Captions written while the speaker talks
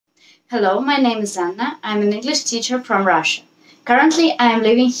Hello, my name is Anna. I'm an English teacher from Russia. Currently, I am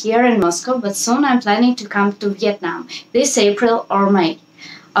living here in Moscow, but soon I'm planning to come to Vietnam this April or May.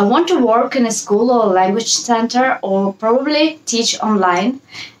 I want to work in a school or language center or probably teach online.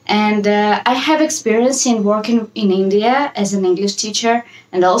 And I have experience in working in India as an English teacher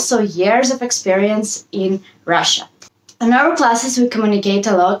and also years of experience in Russia. In our classes, we communicate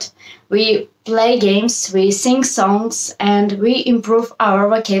a lot. We play games, we sing songs, and we improve our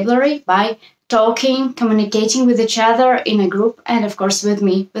vocabulary by talking, communicating with each other in a group, and of course with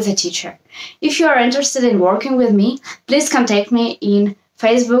me, with a teacher. If you are interested in working with me, please contact me in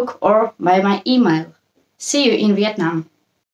Facebook or by my email. See you in Vietnam.